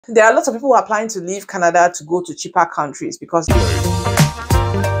There are lots of people who are applying to leave Canada to go to cheaper countries because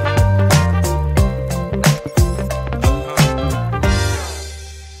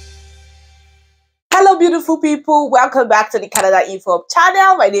hello beautiful people, welcome back to the Canada Info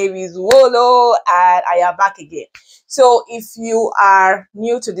channel. My name is Wolo and I am back again. So if you are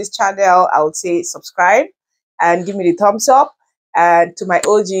new to this channel, I would say subscribe and give me the thumbs up, and to my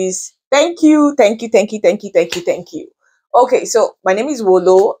OGs, thank you. Okay, so my name is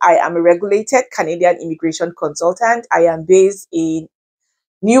Wolo. I am a regulated Canadian immigration consultant. I am based in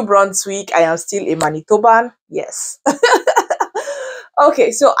New Brunswick. I am still a Manitoban. Yes.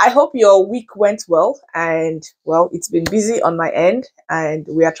 Okay, so I hope your week went well, and well, it's been busy on my end and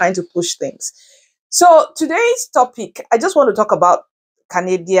we are trying to push things. So today's topic, I just want to talk about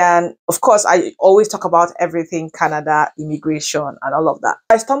Canadian. Of course, I always talk about everything Canada, immigration and all of that.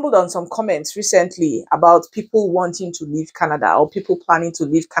 I stumbled on some comments recently about people wanting to leave Canada or people planning to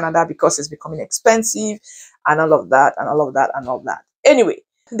leave Canada because it's becoming expensive and all of that and all of that and all of that. Anyway,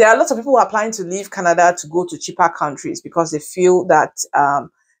 there are lots of people who are planning to leave Canada to go to cheaper countries because they feel that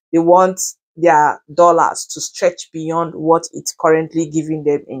they want their dollars to stretch beyond what it's currently giving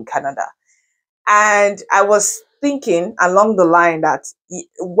them in Canada. And I was thinking along the line that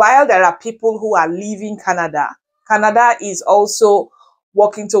while there are people who are leaving Canada, Canada is also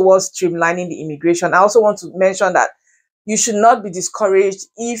working towards streamlining the immigration. I also want to mention that you should not be discouraged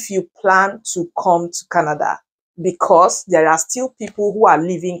if you plan to come to Canada, because there are still people who are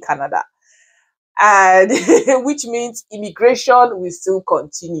leaving Canada, and which means immigration will still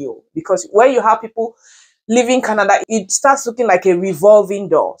continue, because when you have people leaving Canada, it starts looking like a revolving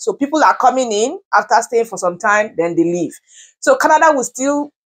door. So people are coming in after staying for some time, then they leave. So Canada will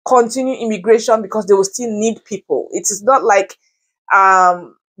still continue immigration because they will still need people. It is not like they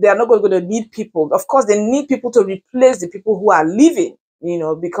are not going to need people. Of course, they need people to replace the people who are leaving, you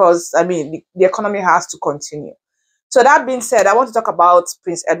know, because I mean, the economy has to continue. So that being said, I want to talk about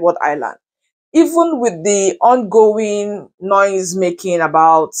Prince Edward Island. Even with the ongoing noise making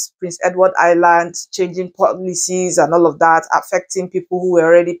about Prince Edward Island changing policies and all of that, affecting people who were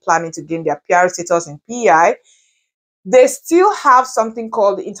already planning to gain their PR status in PEI, they still have something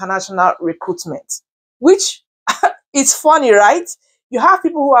called the international recruitment, which is funny, right? You have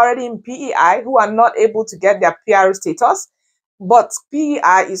people who are already in PEI who are not able to get their PR status, but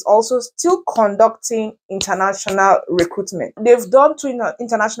PEI is also still conducting international recruitment. They've done two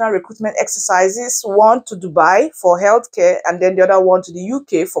international recruitment exercises, one to Dubai for healthcare and then the other one to the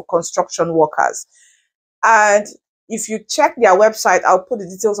UK for construction workers. And if you check their website, I'll put the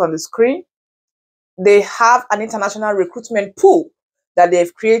details on the screen. They have an international recruitment pool that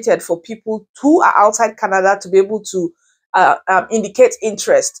they've created for people who are outside Canada to be able to indicate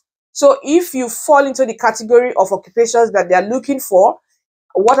interest. So if you fall into the category of occupations that they are looking for,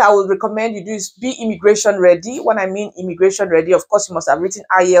 what I would recommend you do is be immigration ready. When I mean immigration ready, of course, you must have written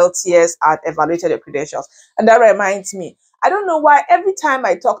IELTS and evaluated your credentials. And that reminds me, I don't know why every time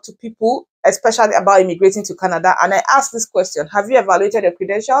I talk to people, especially about immigrating to Canada, and I ask this question, have you evaluated your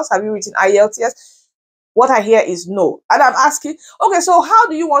credentials? Have you written IELTS? What I hear is no. And I'm asking, okay, so how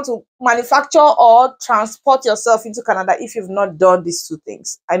do you want to manufacture or transport yourself into Canada if you've not done these two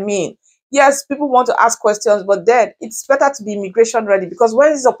things? I mean, yes, people want to ask questions, but then it's better to be immigration ready, because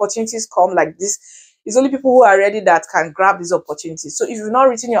when these opportunities come like this, it's only people who are ready that can grab these opportunities. So if you've not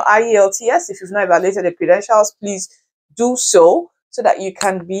written your IELTS, if you've not evaluated the credentials, please do so that you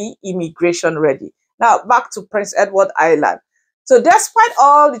can be immigration ready. Now, back to Prince Edward Island. So despite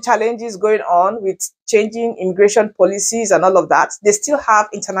all the challenges going on with changing immigration policies and all of that, they still have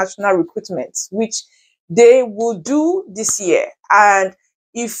international recruitment, which they will do this year. And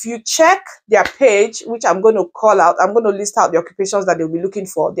if you check their page, which I'm going to call out, I'm going to list out the occupations that they'll be looking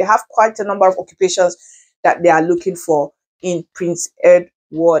for. They have quite a number of occupations that they are looking for in Prince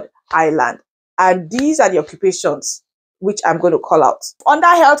Edward Island. And these are the occupations which I'm going to call out. Under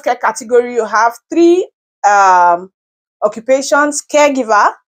healthcare category, you have three occupations: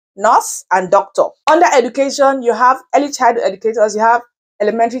 caregiver, nurse, and doctor. Under education, you have early childhood educators, you have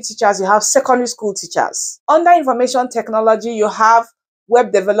elementary teachers, you have secondary school teachers. Under information technology, you have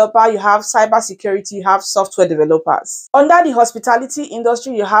web developer, you have cyber security, you have software developers. Under the hospitality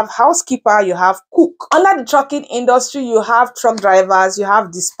industry, you have housekeeper, you have cook. Under the trucking industry, you have truck drivers, you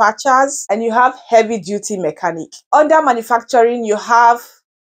have dispatchers, and you have heavy duty mechanic. Under manufacturing, you have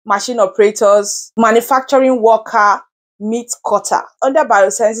machine operators, manufacturing worker, meat cutter. Under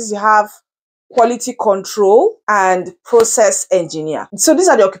biosciences, you have quality control and process engineer. So these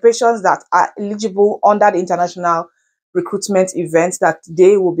are the occupations that are eligible under the international recruitment events that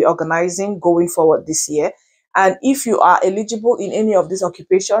they will be organizing going forward this year. And if you are eligible in any of these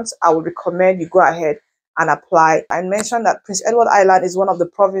occupations, I would recommend you go ahead and apply. I mentioned that Prince Edward Island is one of the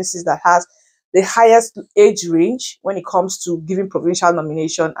provinces that has the highest age range when it comes to giving provincial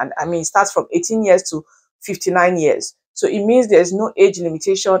nomination. And I mean, it starts from 18 years to 59 years. So it means there's no age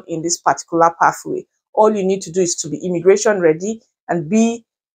limitation in this particular pathway. All you need to do is to be immigration ready and be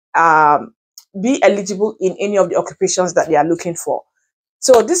eligible in any of the occupations that they are looking for.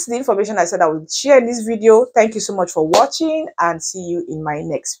 So this is the information I said I would share in this video. Thank you so much for watching, and see you in my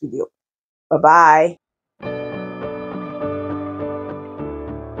next video. Bye-bye.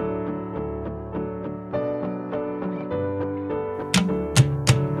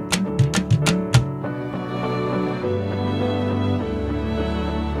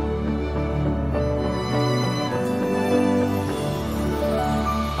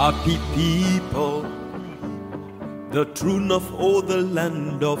 Happy people, the tune of all the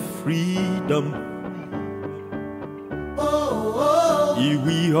land of freedom. Here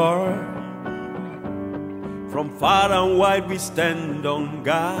we are, from far and wide we stand on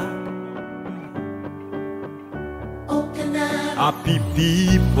guard. Happy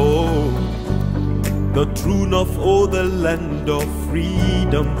people, the tune of all the land of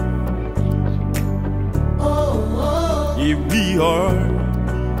freedom. Here we are,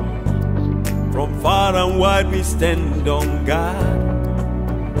 from far and wide we stand on guard.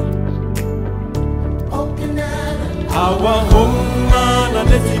 Our home and a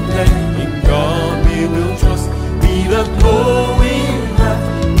native land.